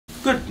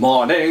Good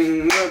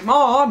morning, good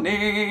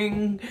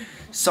morning.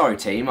 Sorry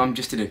team, I'm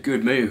just in a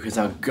good mood because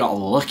I got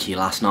lucky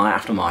last night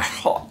after my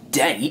hot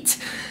date.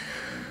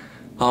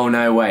 Oh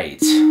no,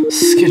 wait.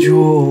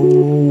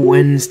 Schedule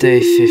Wednesday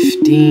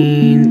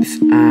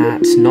 15th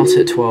not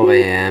at 12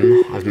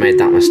 AM. I've made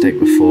that mistake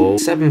before.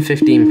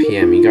 7:15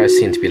 PM, you guys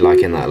seem to be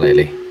liking that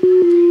lately.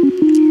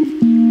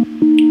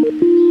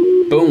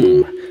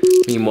 Boom.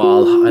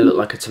 Meanwhile, I look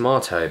like a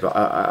tomato, but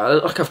I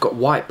look like I've got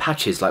white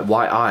patches, like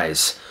white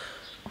eyes.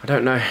 I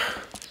don't know.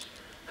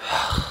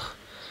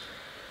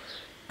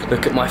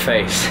 Look at my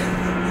face.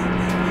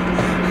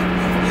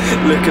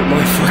 Look at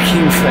my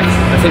fucking face.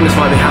 I think this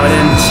might be how it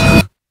ends.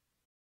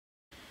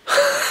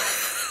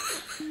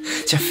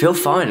 See, I feel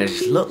fine, I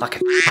just look like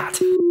a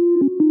cat.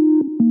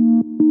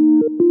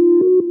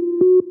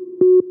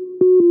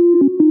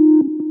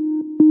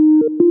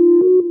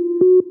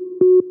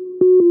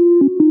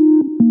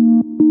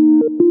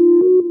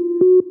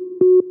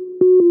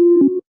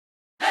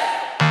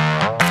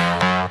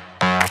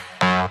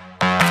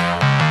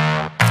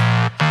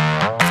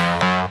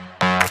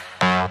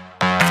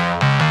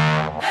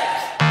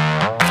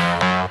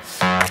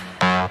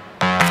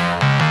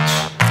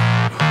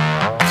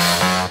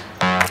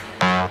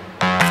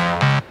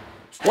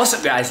 What's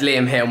up guys,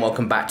 Liam here and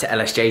welcome back to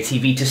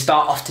Lsjtv. To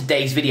start off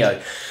today's video,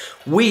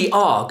 we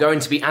are going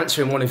to be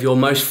answering one of your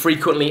most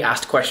frequently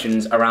asked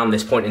questions around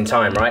this point in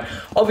time, right?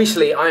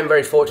 Obviously, I am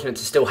very fortunate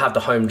to still have the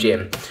home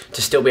gym,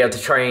 to still be able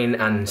to train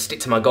and stick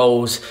to my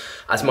goals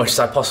as much as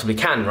I possibly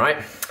can, right?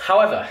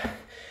 However,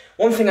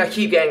 one thing I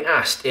keep getting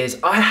asked is,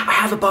 I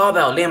have a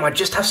barbell, Liam, I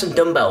just have some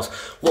dumbbells.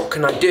 What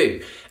can I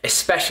do?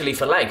 Especially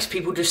for legs.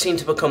 People just seem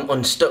to become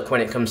unstuck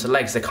when it comes to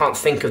legs. They can't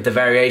think of the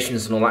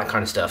variations and all that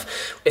kind of stuff.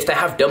 If they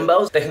have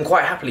dumbbells, they can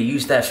quite happily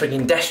use their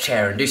frigging desk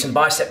chair and do some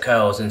bicep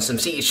curls and some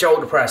seated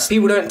shoulder press.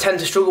 People don't tend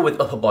to struggle with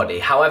upper body.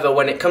 However,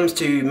 when it comes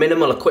to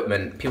minimal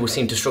equipment, people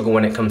seem to struggle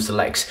when it comes to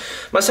legs.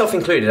 Myself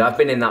included, I've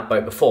been in that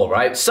boat before,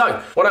 right?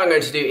 So, what I'm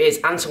going to do is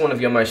answer one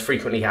of your most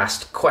frequently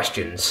asked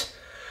questions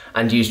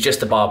and use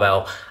just a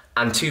barbell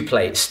and two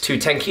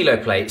 10 kilo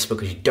plates,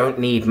 because you don't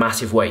need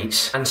massive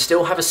weights, and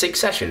still have a 6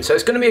 session. So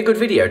it's gonna be a good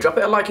video. Drop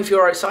it a like if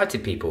you're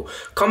excited, people.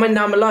 Comment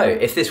down below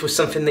if this was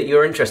something that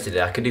you're interested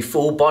in. I could do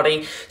full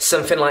body,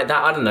 something like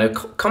that, I don't know.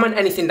 Comment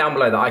anything down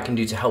below that I can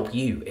do to help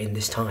you in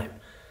this time.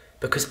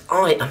 Because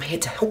I am here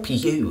to help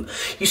you.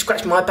 You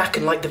scratch my back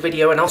and like the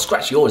video, and I'll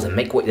scratch yours and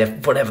make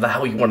whatever the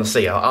hell you wanna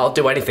see. I'll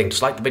do anything,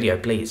 just like the video,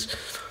 please.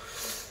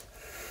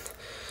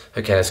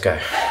 Okay, let's go.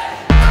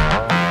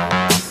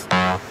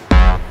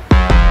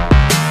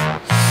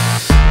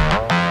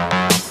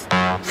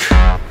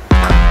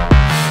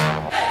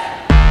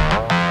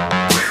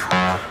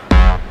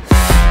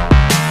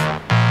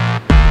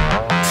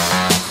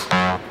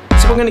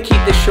 We're going to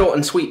keep this short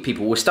and sweet,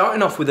 people. We're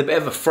starting off with a bit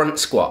of a front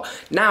squat.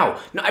 Now,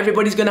 not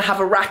everybody's going to have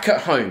a rack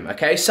at home,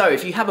 okay? So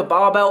if you have a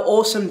barbell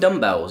or some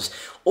dumbbells,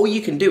 all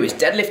you can do is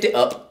deadlift it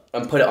up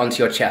and put it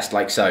onto your chest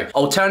like so.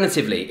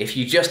 Alternatively, if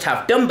you just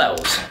have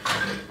dumbbells,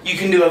 you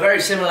can do a very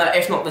similar,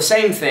 if not the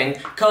same thing,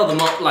 curl them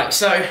up like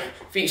so,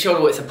 feet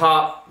shoulder width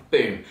apart,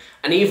 boom.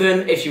 And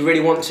even if you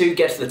really want to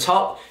get to the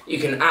top, you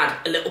can add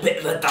a little bit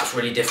of a, that's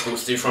really difficult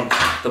to do from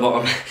the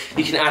bottom,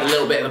 you can add a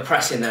little bit of a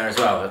press in there as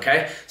well,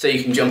 okay? So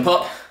you can jump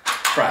up,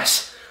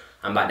 press,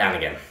 and back down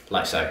again,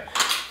 like so.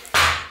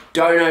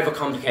 Don't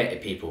overcomplicate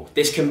it, people.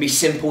 This can be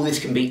simple, this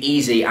can be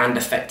easy and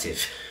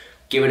effective.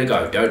 Give it a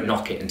go, don't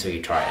knock it until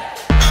you try it.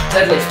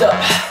 Deadlift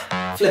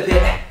up, flip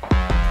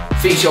it,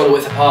 feet shoulder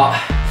width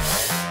apart,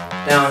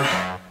 down,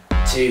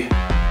 2,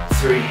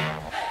 3,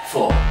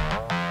 4.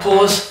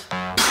 Pause,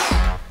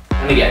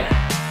 and again.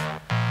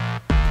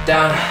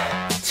 Down,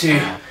 2,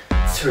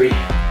 3,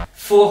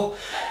 4,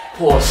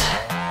 pause,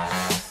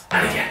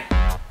 and again.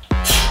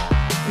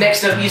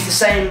 Next up, use the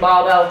same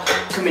barbell,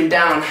 coming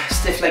down,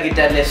 stiff-legged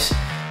deadlifts,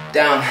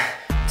 down,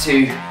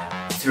 2,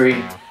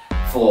 3,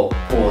 4,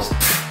 pause,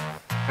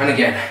 and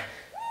again,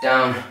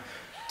 down,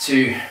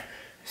 2,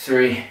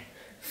 3,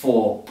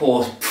 4,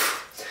 pause.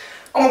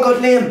 Oh my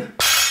God, Liam,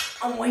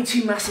 I'm way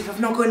too massive,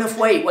 I've not got enough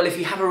weight. Well, if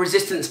you have a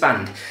resistance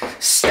band,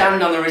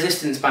 stand on the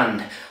resistance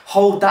band,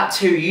 hold that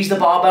too, use the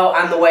barbell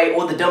and the weight,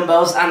 or the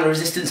dumbbells and the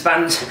resistance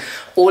bands,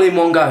 all in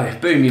one go,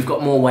 boom, you've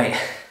got more weight.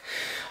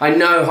 I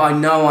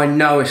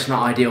know it's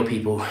not ideal,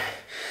 people,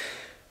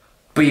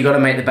 but you gotta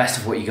make the best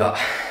of what you got.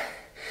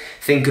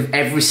 Think of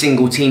every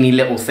single teeny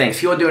little thing.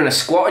 If you're doing a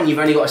squat and you've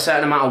only got a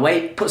certain amount of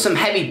weight, put some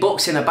heavy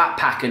books in a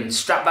backpack and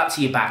strap that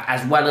to your back,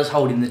 as well as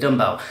holding the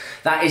dumbbell.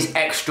 That is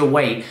extra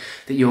weight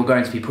that you're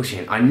going to be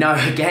pushing. I know,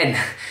 again,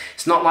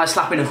 it's not like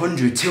slapping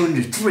 100,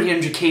 200,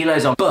 300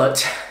 kilos on,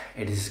 but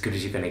it is as good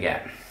as you're gonna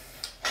get.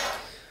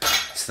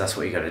 So that's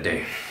what you gotta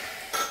do.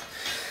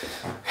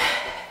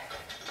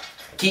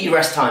 Keep your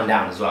rest time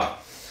down as well.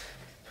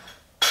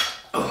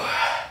 Oh.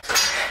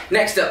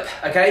 Next up,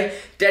 okay,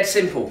 dead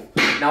simple.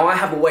 Now I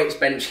have a weights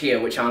bench here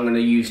which I'm going to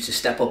use to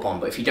step up on,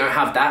 but if you don't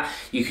have that,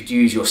 you could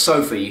use your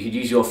sofa, you could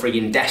use your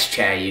friggin' desk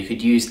chair, you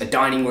could use a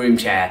dining room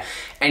chair,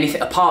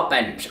 anything, a park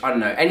bench, I don't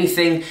know,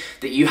 anything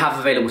that you have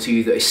available to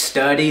you that is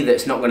sturdy,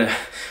 that's not going to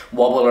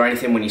wobble or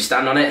anything when you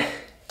stand on it,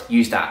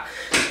 use that.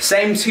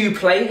 Same 2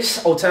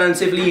 plates.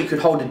 Alternatively, you could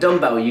hold a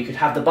dumbbell, you could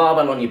have the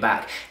barbell on your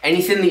back.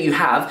 Anything that you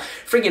have,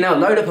 friggin' hell,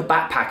 load up a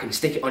backpack and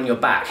stick it on your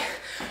back,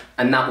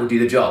 and that will do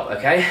the job,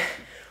 okay?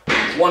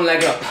 One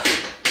leg up,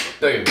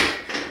 boom,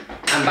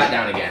 and back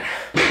down again.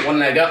 One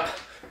leg up,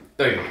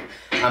 boom,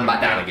 and back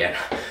down again.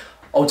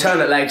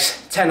 Alternate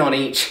legs, 10 on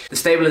each. The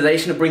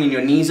stabilization of bringing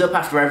your knees up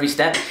after every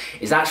step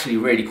is actually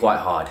really quite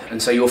hard.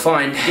 And so you'll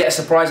find you get a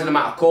surprising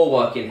amount of core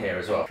work in here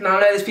as well. Now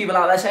I know there's people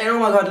out there saying, oh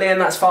my God, Liam,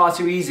 that's far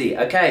too easy.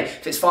 Okay,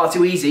 if it's far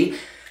too easy,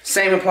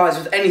 same applies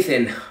with any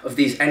of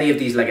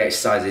these leg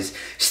exercises.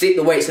 Stick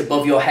the weights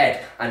above your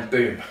head and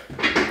boom,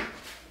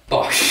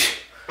 bosh.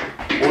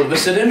 All of a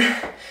sudden,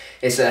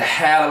 it's a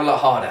hell of a lot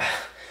harder.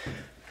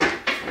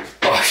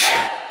 Bosh.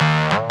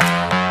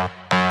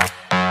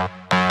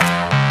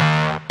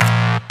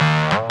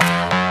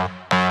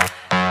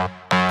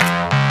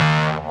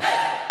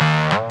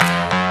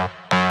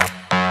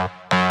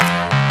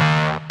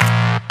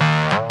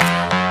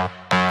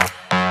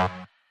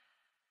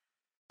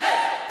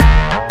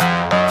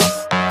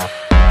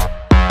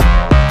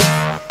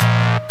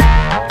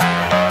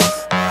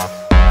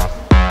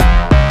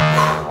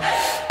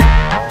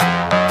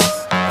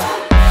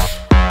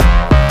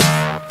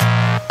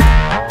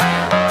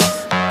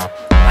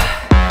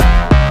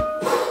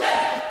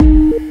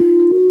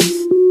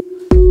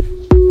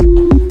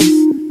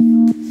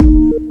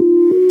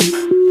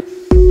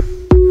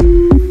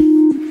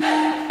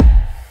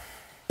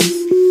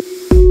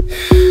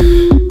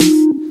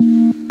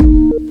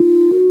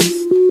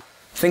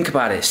 Think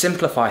about it,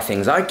 simplify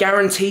things. I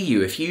guarantee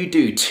you, if you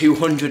do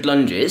 200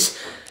 lunges,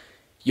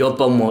 your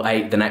bum will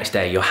ache the next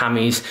day, your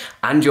hammies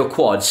and your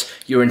quads,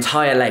 your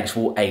entire legs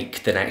will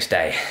ache the next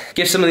day.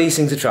 Give some of these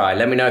things a try,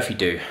 let me know if you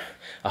do.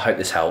 I hope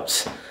this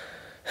helps. And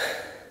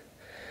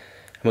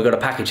we've got a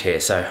package here,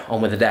 so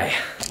on with the day.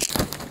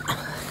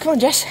 Come on,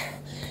 Jess,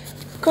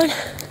 come on.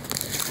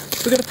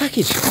 We've got a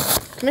package,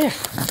 come here.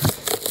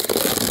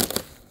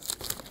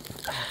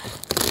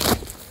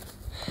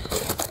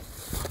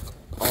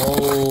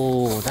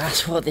 Oh,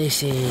 that's what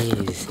this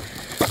is.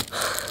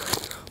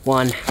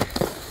 1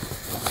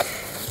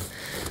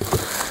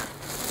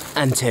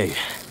 and 2.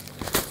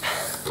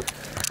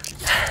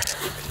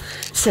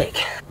 Sick.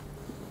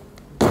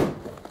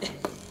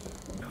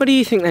 What do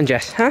you think then,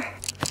 Jess, huh?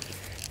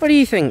 What do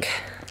you think?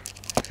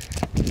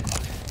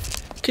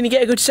 Can you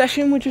get a good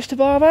session with just a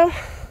barbell?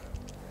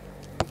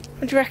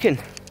 What do you reckon?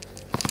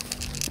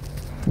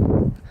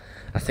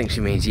 I think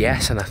she means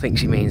yes, and I think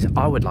she means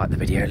I would like the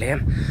video,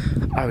 Liam.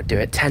 I would do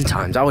it 10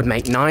 times. I would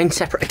make 9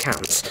 separate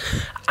accounts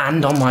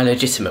and on my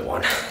legitimate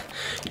one,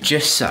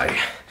 just so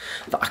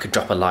that I could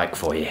drop a like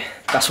for you.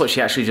 That's what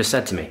she actually just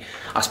said to me.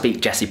 I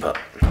speak Jessie Putt.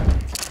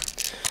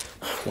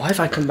 Why have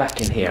I come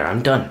back in here?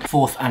 I'm done.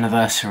 4th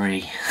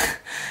anniversary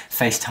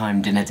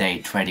FaceTime dinner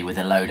date ready with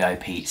a Lodo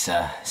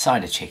pizza,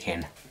 side of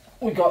chicken.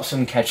 We got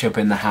some ketchup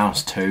in the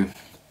house too.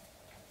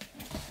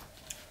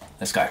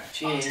 Let's go.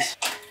 Cheers.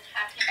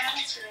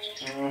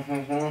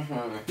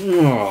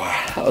 Oh,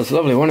 that was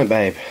lovely, wasn't it,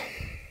 babe?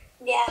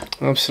 Yeah.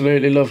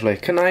 Absolutely lovely.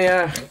 Can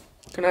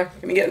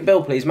you get the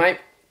bill, please, mate?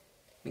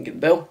 Can you get the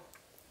bill?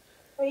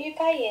 Are you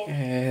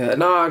paying?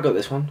 No, I got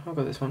this one. I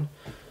got this one.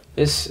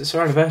 It's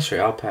our anniversary.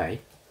 I'll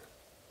pay.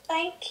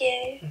 Thank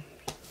you.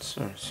 It's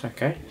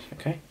okay. It's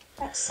okay.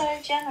 That's so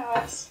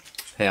generous.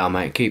 Yeah,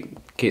 mate. Keep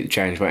the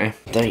change, won't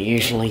you? Don't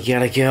usually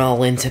get a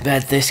girl into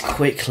bed this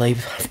quickly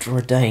after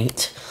a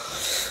date.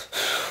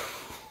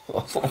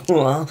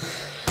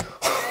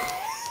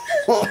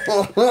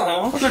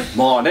 Good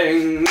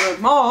morning, good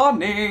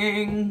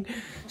morning.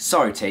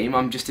 Sorry team,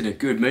 I'm just in a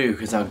good mood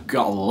because I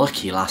got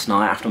lucky last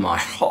night after my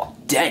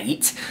hot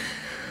date.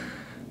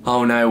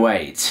 Oh no,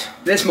 wait.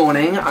 This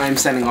morning I'm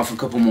sending off a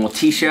couple more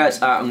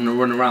t-shirts. I'm going to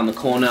run around the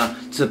corner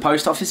to the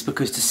post office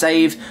because to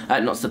save,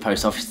 not to the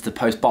post office, to the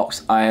post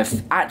box, I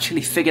have actually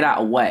figured out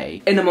a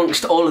way, in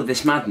amongst all of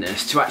this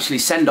madness, to actually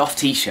send off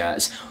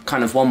t-shirts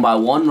kind of one by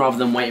one rather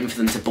than waiting for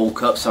them to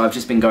bulk up. So I've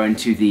just been going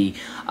to the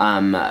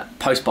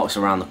post box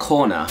around the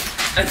corner.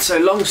 And so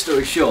long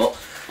story short,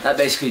 that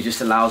basically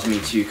just allows me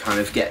to kind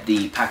of get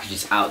the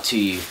packages out to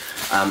you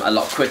a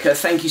lot quicker.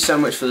 Thank you so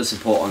much for the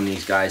support on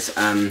these, guys.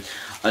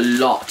 A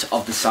lot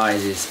of the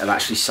sizes have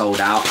actually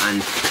sold out, and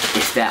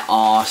if there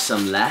are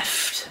some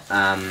left,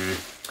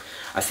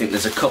 I think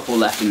there's a couple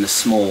left in the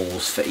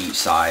smalls for each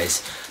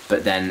size,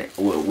 but then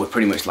we're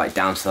pretty much like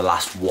down to the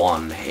last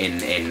one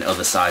in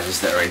other sizes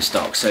that are in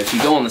stock. So if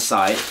you go on the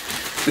site,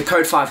 the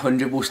code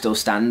 500 will still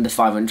stand, the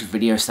 500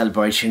 video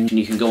celebration, and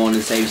you can go on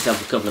and save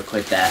yourself a couple of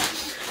quid there.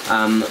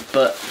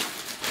 But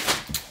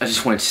I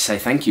just wanted to say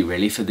thank you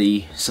really for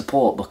the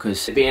support,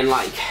 because it being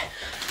like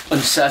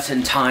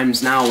uncertain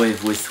times now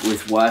with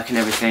work and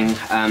everything,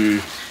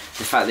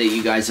 the fact that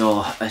you guys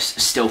are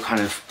still kind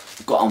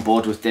of got on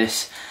board with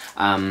this,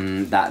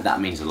 That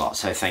means a lot,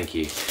 so thank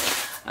you.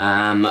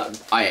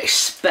 I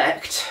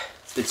expect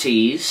the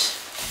teas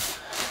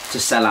to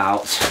sell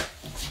out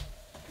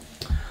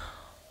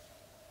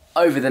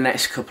over the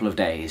next couple of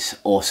days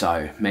or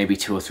so, maybe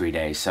 2 or 3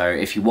 days. So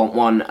if you want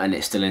one and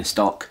it's still in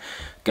stock,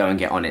 go and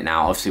get on it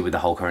now. Obviously with the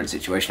whole current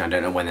situation, I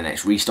don't know when the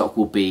next restock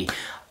will be.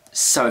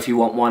 So if you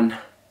want one,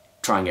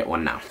 try and get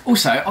one now.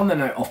 Also, on the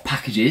note of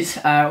packages,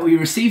 we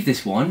received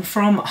this one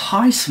from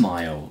Hi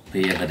Smile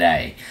the other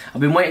day. I've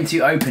been waiting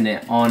to open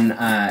it on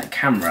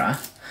camera,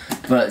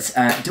 but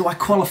do I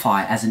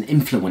qualify as an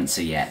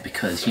influencer yet?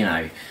 Because, you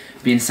know,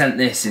 being sent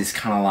this is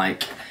kind of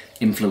like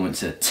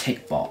influencer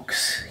tick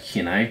box,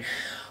 you know?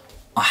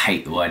 I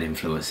hate the word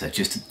influencer,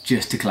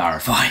 just to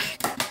clarify.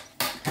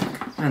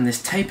 Man,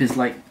 this tape is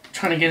like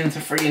trying to get into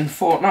freaking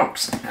Fort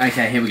Knox.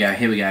 Okay, here we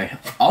go.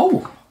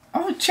 Oh,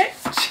 check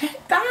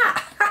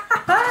that.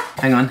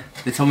 Hang on,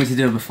 they told me to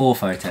do a before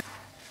photo.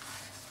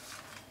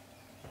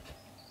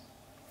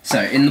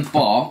 So in the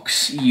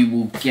box, you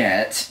will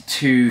get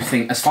 2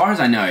 things. As far as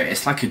I know,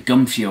 it's like a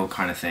gum shield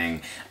kind of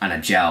thing and a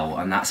gel,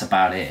 and that's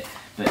about it.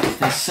 But if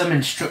there's some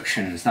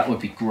instructions, that would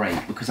be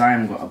great, because I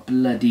haven't got a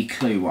bloody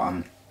clue what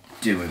I'm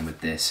doing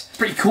with this.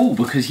 Pretty cool,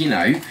 because, you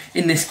know,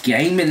 in this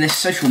game, in this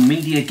social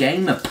media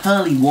game, a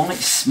pearly white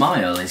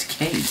smile is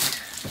key.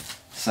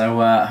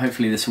 So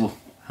hopefully this will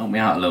help me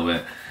out a little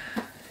bit.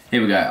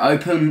 Here we go.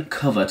 Open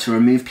cover to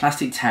remove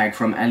plastic tag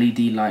from LED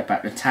light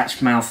back.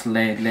 Attached mouth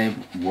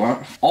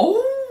what?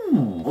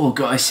 Oh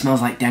god, it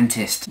smells like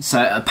dentist.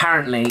 So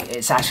apparently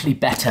it's actually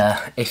better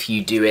if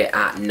you do it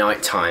at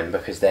night time,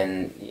 because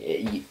then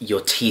your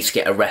teeth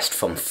get a rest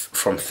from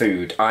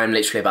food. I'm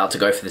literally about to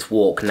go for this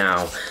walk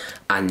now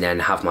and then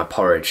have my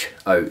porridge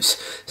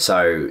oats.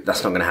 So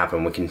that's not gonna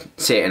happen. We can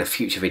see it in a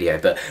future video,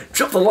 but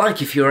drop the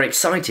like if you're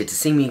excited to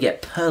see me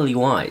get pearly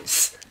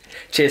whites.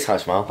 Cheers, Hi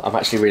Smile. I'm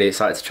actually really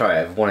excited to try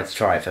it. I've wanted to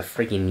try it for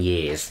freaking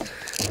years.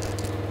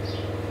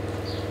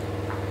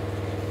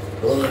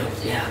 Oh,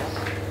 yeah.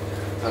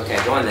 Okay,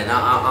 go on then.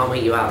 I'll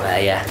meet you out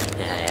there, yeah.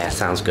 Yeah,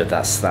 sounds good.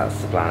 That's the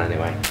plan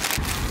anyway.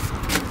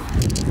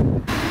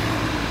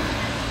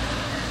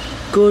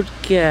 Good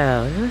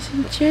girl. Nice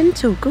and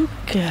gentle. Good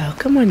girl.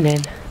 Come on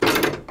then.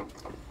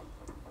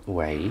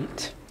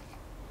 Wait.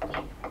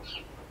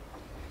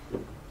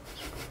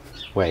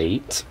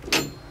 Wait.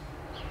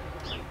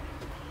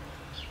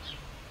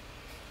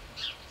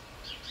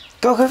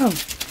 Go.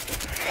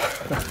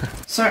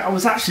 So I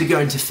was actually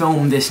going to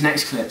film this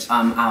next clip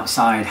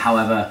outside,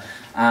 however,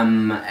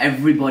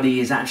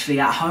 everybody is actually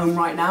at home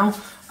right now,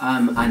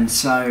 and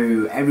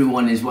so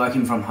everyone is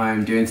working from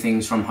home, doing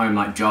things from home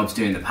like jobs,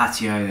 doing the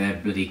patio, they're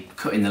bloody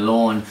cutting the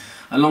lawn.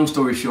 And long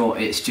story short,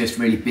 it's just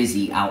really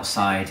busy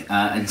outside,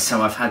 and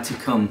so I've had to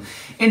come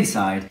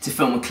inside to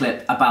film a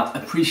clip about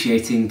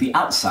appreciating the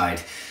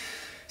outside.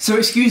 So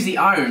excuse the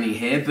irony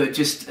here, but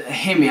just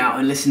hear me out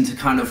and listen to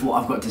kind of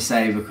what I've got to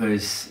say,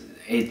 because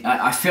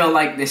I feel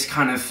like this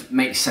kind of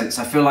makes sense.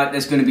 I feel like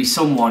there's going to be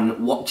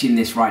someone watching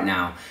this right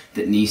now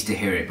that needs to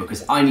hear it,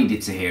 because I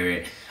needed to hear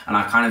it, and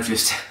I kind of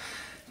just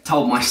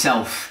told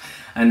myself,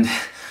 and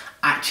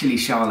actually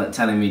Charlotte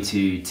telling me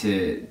to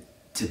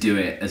do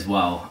it as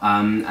well.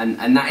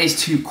 And that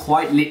is to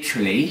quite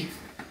literally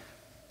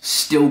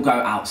still go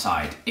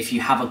outside. If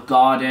you have a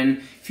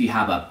garden, if you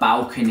have a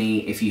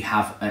balcony, if you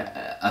have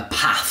a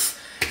path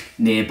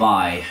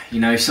nearby. You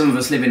know, some of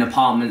us live in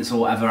apartments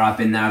or whatever. I've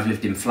been there, I've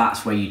lived in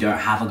flats where you don't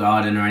have a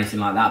garden or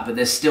anything like that, but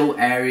there's still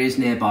areas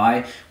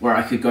nearby where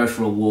I could go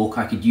for a walk.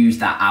 I could use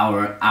that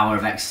hour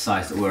of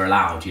exercise that we're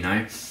allowed, you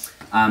know.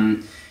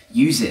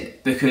 Use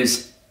it,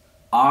 because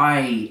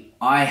I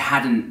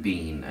hadn't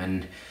been,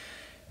 and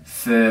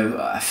for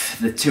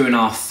the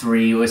 2.5,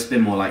 3, or it's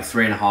been more like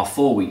 3.5,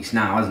 4 weeks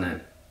now, hasn't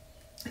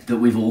it, that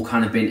we've all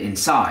kind of been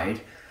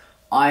inside,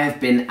 I have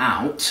been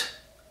out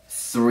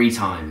 3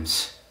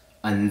 times.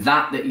 And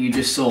that you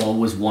just saw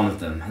was one of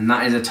them. And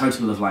that is a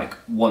total of like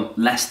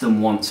less than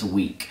once a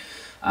week.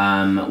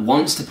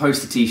 Once to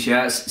post the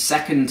t-shirts,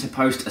 second to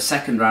post a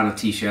second round of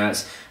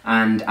t-shirts,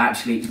 and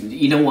actually,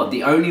 you know what,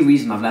 the only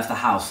reason I've left the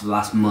house for the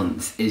last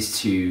month is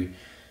to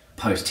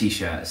post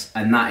t-shirts,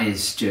 and that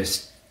is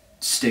just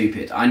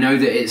stupid. I know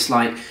that it's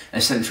like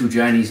essential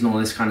journeys and all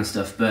this kind of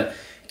stuff, but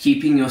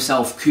keeping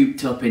yourself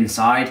cooped up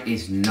inside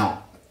is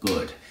not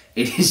good.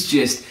 It is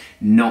just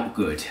not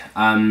good.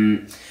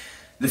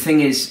 The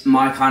thing is,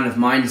 my kind of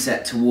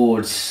mindset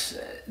towards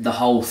the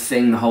whole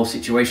thing, the whole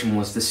situation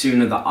was, the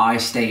sooner that I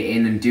stay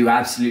in and do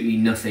absolutely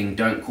nothing,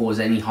 don't cause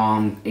any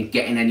harm,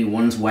 get in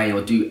anyone's way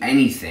or do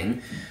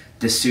anything,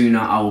 the sooner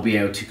I will be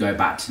able to go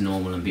back to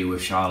normal and be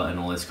with Charlotte and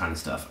all this kind of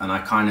stuff. And I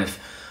kind of,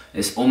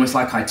 it's almost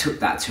like I took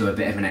that to a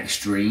bit of an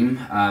extreme,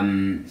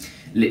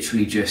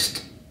 literally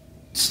just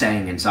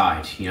staying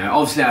inside, you know.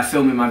 Obviously I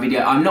film in my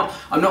video, I'm not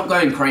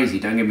going crazy,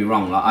 don't get me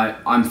wrong, like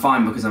I'm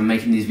fine because I'm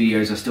making these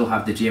videos, I still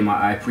have the gym,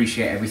 I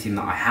appreciate everything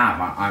that I have.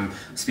 I'm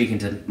speaking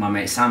to my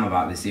mate Sam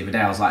about this the other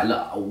day, I was like,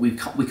 look,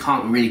 we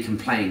can't really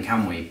complain,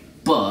 can we?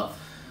 But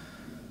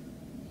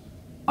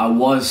I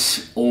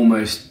was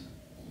almost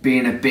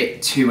being a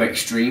bit too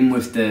extreme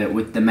with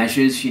the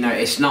measures, you know.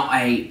 It's not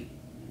a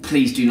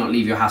please do not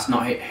leave your house,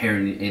 not here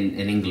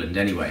in England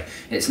anyway.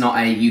 It's not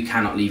a you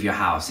cannot leave your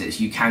house, it's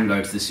you can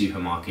go to the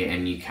supermarket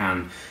and you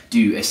can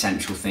do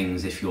essential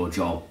things if your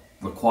job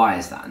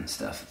requires that and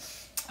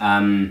stuff.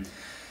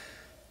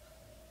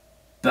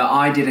 But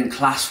I didn't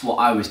class what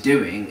I was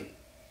doing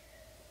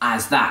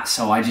as that,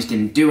 so I just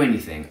didn't do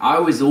anything. I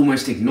was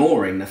almost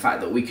ignoring the fact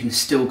that we can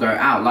still go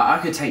out. Like,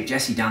 I could take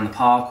Jessie down the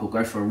park or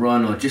go for a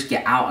run or just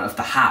get out of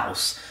the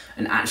house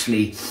and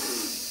actually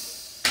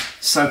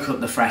soak up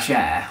the fresh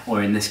air,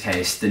 or in this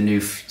case, the new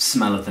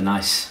smell of the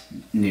nice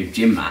new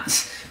gym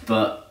mats.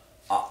 But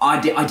I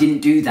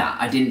didn't do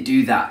that. I didn't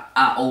do that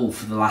at all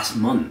for the last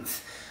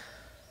month.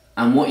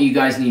 And what you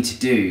guys need to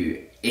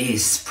do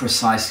is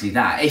precisely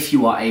that, if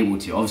you are able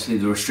to. Obviously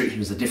the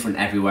restrictions are different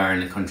everywhere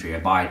in the country,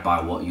 abide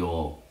by what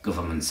your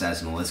government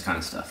says and all this kind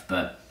of stuff,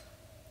 but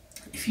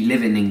if you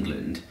live in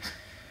England,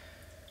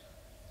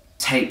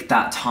 take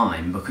that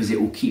time, because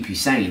it will keep you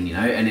sane, you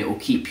know, and it will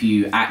keep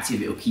you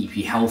active, it will keep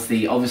you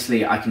healthy.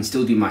 Obviously I can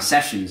still do my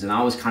sessions, and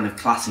I was kind of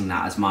classing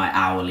that as my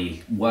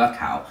hourly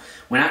workout,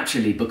 when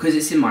actually, because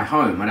it's in my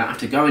home, I don't have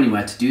to go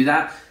anywhere to do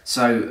that,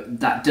 so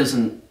that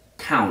doesn't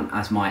count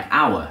as my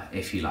hour,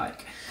 if you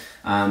like.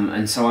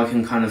 And so I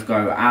can kind of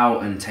go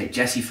out and take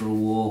Jessie for a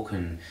walk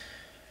and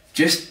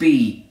just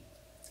be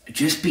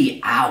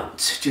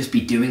out, just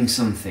be doing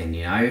something,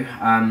 you know.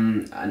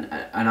 And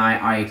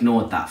I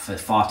ignored that for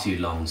far too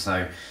long.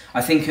 So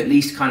I think at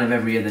least kind of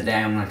every other day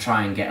I'm going to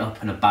try and get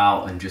up and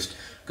about and just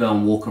go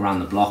and walk around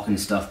the block and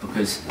stuff,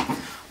 because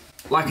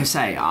like I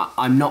say,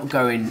 I'm not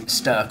going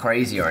stir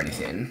crazy or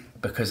anything,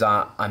 because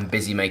I'm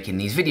busy making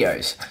these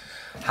videos.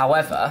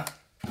 However,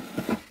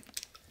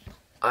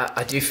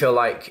 I do feel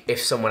like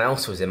if someone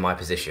else was in my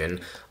position,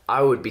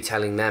 I would be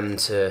telling them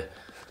to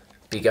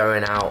be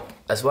going out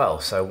as well.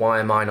 So why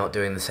am I not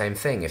doing the same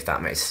thing, if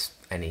that makes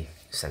any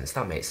sense?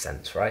 That makes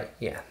sense, right?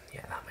 Yeah,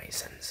 that makes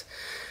sense.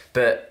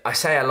 But I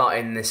say a lot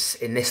in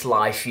this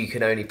life, you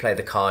can only play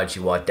the cards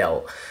you are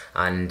dealt.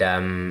 And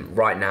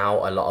right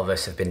now, a lot of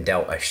us have been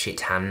dealt a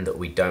shit hand that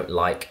we don't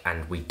like,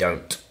 and we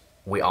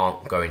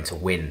aren't going to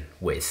win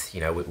with. You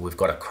know, we've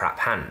got a crap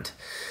hand.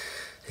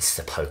 This is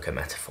a poker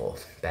metaphor,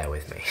 bear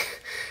with me.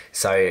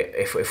 So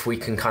if we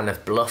can kind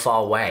of bluff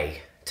our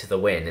way to the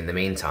win in the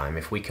meantime,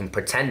 if we can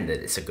pretend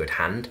that it's a good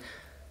hand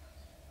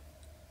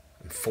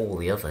and fool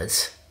the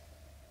others,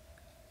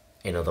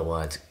 in other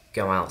words,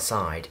 go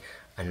outside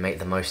and make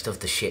the most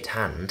of the shit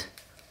hand,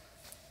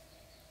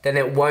 then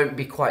it won't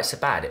be quite so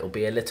bad. It'll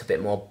be a little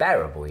bit more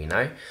bearable, you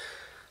know?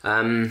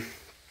 And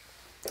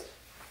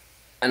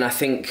I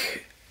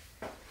think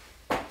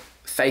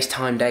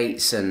FaceTime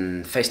dates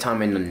and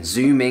FaceTiming and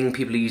Zooming,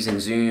 people are using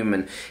Zoom,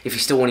 and if you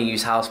still want to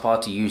use House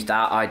Party, use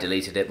that. I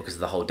deleted it because of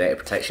the whole data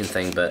protection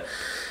thing, but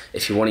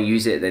if you want to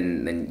use it,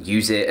 then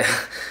use it.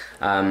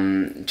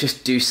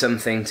 Just do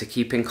something to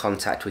keep in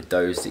contact with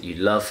those that you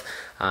love.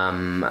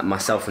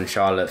 Myself and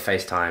Charlotte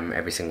FaceTime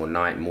every single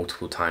night,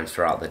 multiple times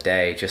throughout the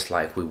day, just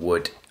like we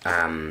would.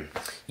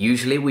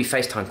 Usually we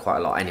FaceTime quite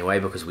a lot anyway,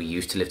 because we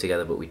used to live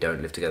together, but we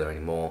don't live together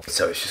anymore.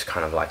 So it's just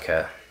kind of like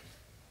a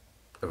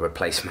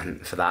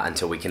replacement for that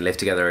until we can live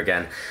together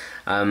again.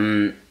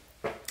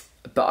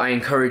 But I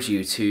encourage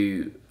you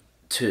to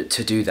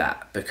do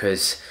that,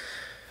 because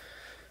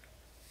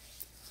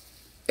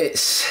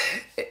it's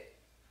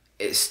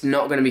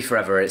not going to be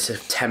forever. It's a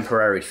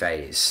temporary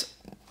phase,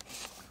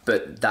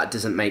 but that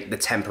doesn't make the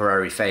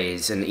temporary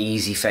phase an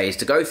easy phase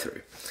to go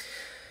through.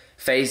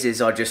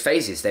 Phases are just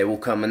phases. They will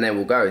come and they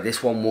will go.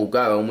 This one will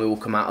go and we will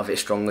come out of it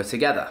stronger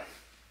together.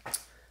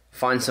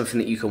 Find something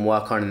that you can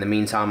work on in the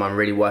meantime. I'm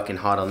really working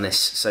hard on this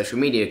social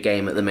media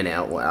game at the minute.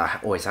 I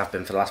always have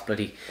been for the last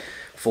bloody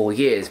 4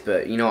 years,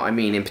 but you know what I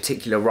mean. In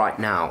particular right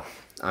now,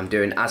 I'm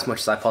doing as much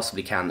as I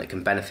possibly can that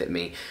can benefit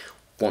me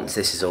once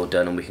this is all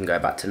done and we can go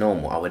back to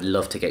normal. I would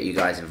love to get you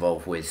guys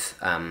involved with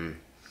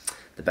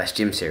the Best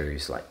Gym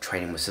series, like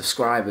training with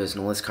subscribers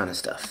and all this kind of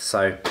stuff.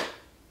 So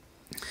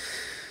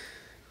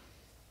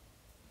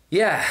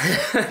yeah,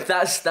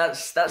 that's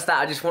that.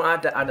 I just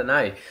want, I don't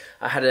know,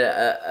 I had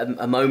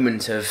a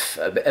moment of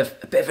a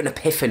bit of an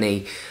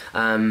epiphany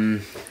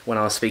when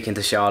I was speaking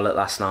to Charlotte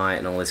last night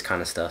and all this kind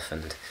of stuff,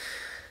 and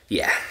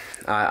yeah,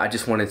 I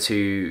just wanted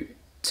to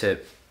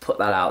put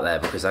that out there,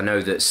 because I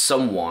know that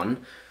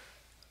someone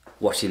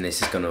watching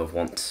this is going to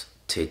want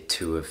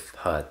to have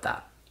heard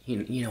that.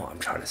 You know what I'm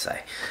trying to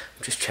say.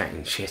 I'm just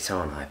chatting shit,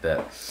 aren't I?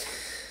 But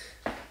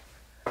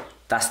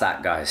that's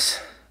that, guys.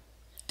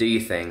 Do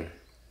your thing.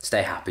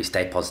 Stay happy,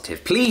 stay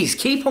positive. Please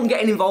keep on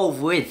getting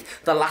involved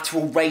with the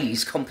lateral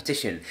raise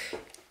competition.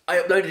 I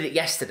uploaded it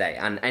yesterday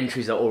and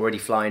entries are already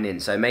flying in.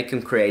 So make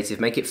them creative,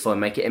 make it fun,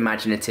 make it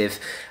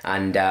imaginative,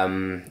 and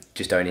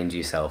just don't injure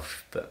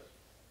yourself, but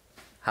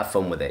have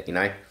fun with it, you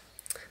know?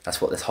 That's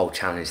what this whole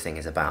challenge thing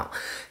is about.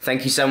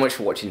 Thank you so much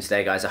for watching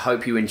today, guys. I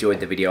hope you enjoyed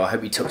the video. I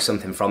hope you took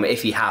something from it.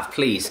 If you have,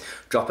 please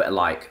drop it a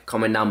like,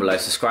 comment down below,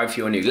 subscribe if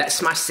you're new. Let's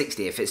smash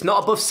 60. If it's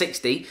not above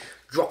 60,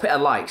 drop it a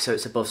like so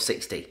it's above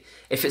 60.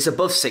 If it's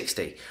above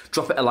 60,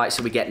 drop it a like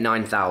so we get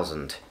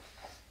 9,000.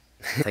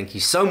 Thank you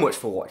so much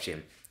for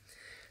watching.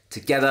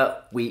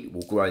 Together, we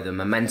will grow. The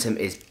momentum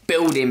is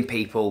building,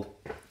 people.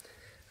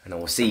 And I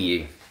will see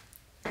you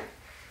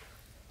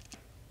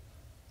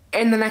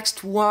in the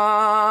next one.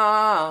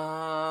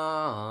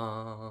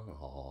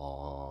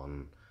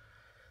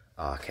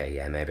 Okay,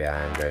 yeah, maybe I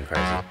am going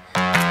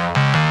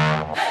crazy.